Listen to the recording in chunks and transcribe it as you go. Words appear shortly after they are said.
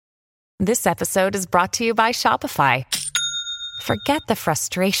This episode is brought to you by Shopify. Forget the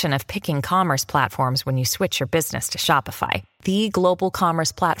frustration of picking commerce platforms when you switch your business to Shopify, the global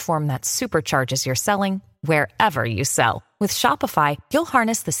commerce platform that supercharges your selling wherever you sell. With Shopify, you'll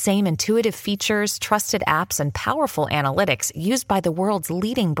harness the same intuitive features, trusted apps, and powerful analytics used by the world's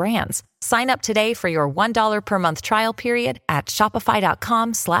leading brands. Sign up today for your $1 per month trial period at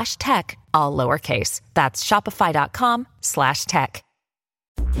shopify.com/tech, all lowercase. That's shopify.com/tech.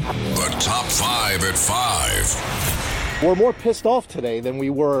 The top 5 at 5. We're more pissed off today than we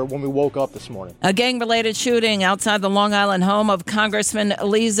were when we woke up this morning. A gang-related shooting outside the Long Island home of Congressman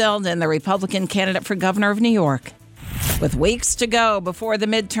Lee Zeldin, the Republican candidate for governor of New York. With weeks to go before the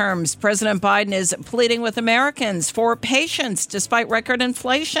midterms, President Biden is pleading with Americans for patience despite record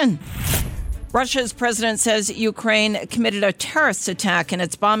inflation. Russia's president says Ukraine committed a terrorist attack in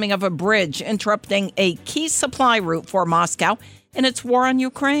its bombing of a bridge, interrupting a key supply route for Moscow in its war on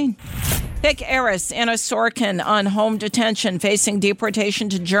Ukraine. Pick heiress Anna Sorokin on home detention, facing deportation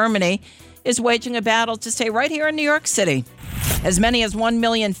to Germany, is waging a battle to stay right here in New York City. As many as 1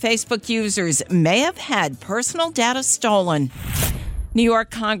 million Facebook users may have had personal data stolen. New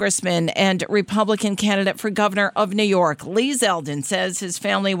York Congressman and Republican candidate for governor of New York, Lee Zeldin, says his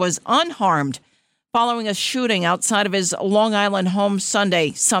family was unharmed following a shooting outside of his Long Island home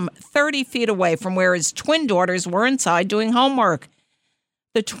Sunday, some 30 feet away from where his twin daughters were inside doing homework.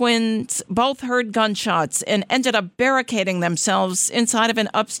 The twins both heard gunshots and ended up barricading themselves inside of an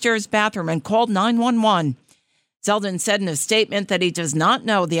upstairs bathroom and called 911. Zeldin said in a statement that he does not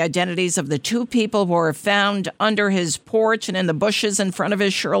know the identities of the two people who were found under his porch and in the bushes in front of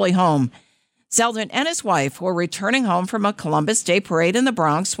his Shirley home. Zeldin and his wife were returning home from a Columbus Day parade in the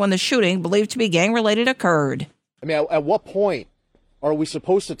Bronx when the shooting, believed to be gang-related, occurred. I mean, at what point are we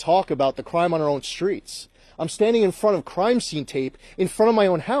supposed to talk about the crime on our own streets? I'm standing in front of crime scene tape in front of my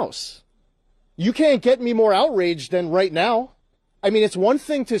own house. You can't get me more outraged than right now. I mean, it's one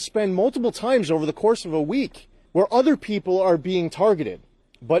thing to spend multiple times over the course of a week where other people are being targeted.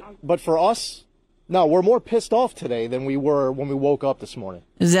 But for us, no, we're more pissed off today than we were when we woke up this morning.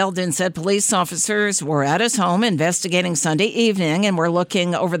 Zeldin said police officers were at his home investigating Sunday evening and were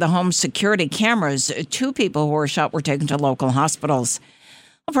looking over the home's security cameras. Two people who were shot were taken to local hospitals.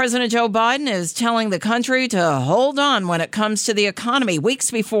 President Joe Biden is telling the country to hold on when it comes to the economy.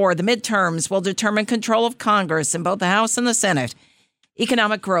 Weeks before the midterms will determine control of Congress in both the House and the Senate.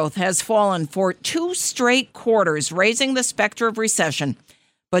 Economic growth has fallen for 2 straight quarters, raising the specter of recession.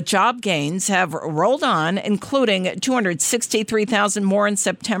 But job gains have rolled on, including 263,000 more in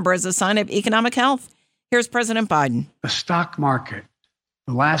September as a sign of economic health. Here's President Biden. The stock market,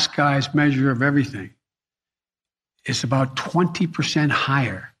 the last guy's measure of everything, is about 20%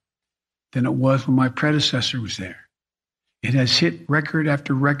 higher than it was when my predecessor was there. It has hit record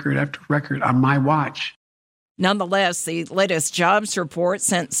after record after record on my watch. Nonetheless, the latest jobs report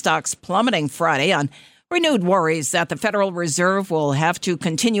sent stocks plummeting Friday on renewed worries that the Federal Reserve will have to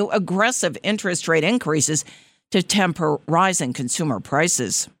continue aggressive interest rate increases to temper rising consumer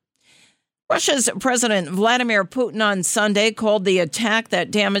prices. Russia's President Vladimir Putin on Sunday called the attack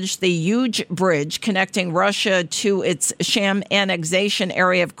that damaged the huge bridge connecting Russia to its sham annexation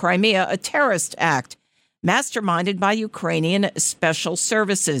area of Crimea a terrorist act, masterminded by Ukrainian special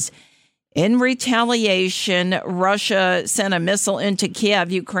services. In retaliation, Russia sent a missile into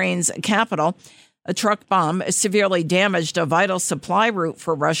Kiev, Ukraine's capital. A truck bomb severely damaged a vital supply route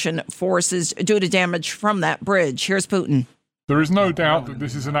for Russian forces due to damage from that bridge. Here's Putin. There is no doubt that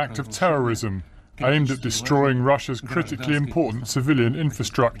this is an act of terrorism aimed at destroying Russia's critically important civilian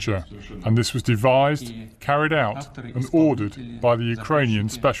infrastructure, and this was devised, carried out, and ordered by the Ukrainian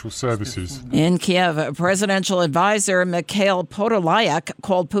special services. In Kiev, a presidential advisor, Mikhail Podolyak,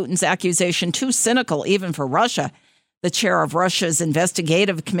 called Putin's accusation too cynical even for Russia. The chair of Russia's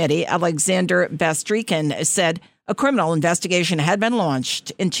investigative committee, Alexander Bastrykin, said a criminal investigation had been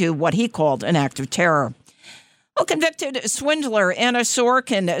launched into what he called an act of terror. Well, convicted swindler Anna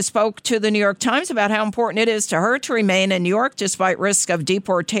Sorokin spoke to the New York Times about how important it is to her to remain in New York despite risk of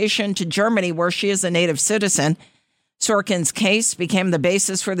deportation to Germany, where she is a native citizen. Sorokin's case became the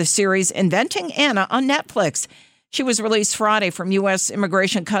basis for the series Inventing Anna on Netflix. She was released Friday from U.S.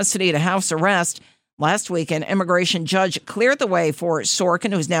 immigration custody to house arrest. Last week, an immigration judge cleared the way for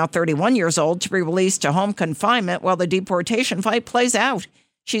Sorokin, who's now 31 years old, to be released to home confinement while the deportation fight plays out.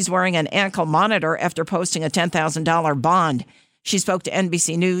 She's wearing an ankle monitor after posting a $10,000 bond. She spoke to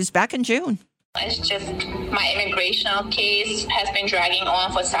NBC News back in June. It's just my immigration case has been dragging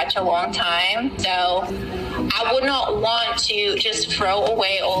on for such a long time. So I would not want to just throw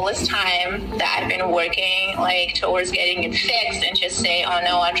away all this time that I've been working towards getting it fixed and just say, oh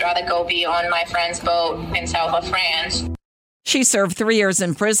no, I'd rather go be on my friend's boat in south of France. She served 3 years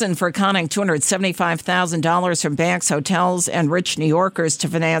in prison for conning $275,000 from banks, hotels, and rich New Yorkers to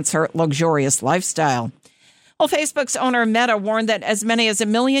finance her luxurious lifestyle. Well, Facebook's owner, Meta, warned that as many as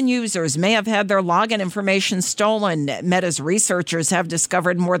 1 million users may have had their login information stolen. Meta's researchers have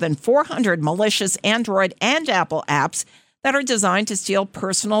discovered more than 400 malicious Android and Apple apps that are designed to steal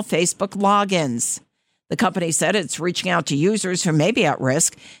personal Facebook logins. The company said it's reaching out to users who may be at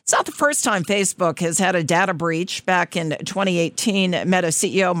risk. It's not the first time Facebook has had a data breach. Back in 2018, Meta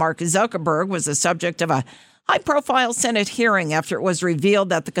CEO Mark Zuckerberg was the subject of a high-profile Senate hearing after it was revealed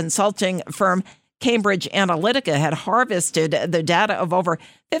that the consulting firm Cambridge Analytica had harvested the data of over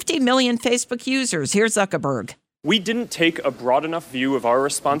 50 million Facebook users. Here's Zuckerberg. We didn't take a broad enough view of our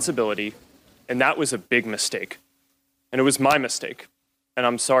responsibility, and that was a big mistake. And it was my mistake, and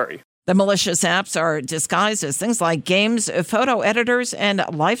I'm sorry. The malicious apps are disguised as things like games, photo editors, and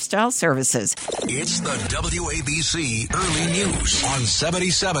lifestyle services. It's the WABC Early News on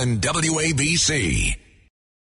 77 WABC.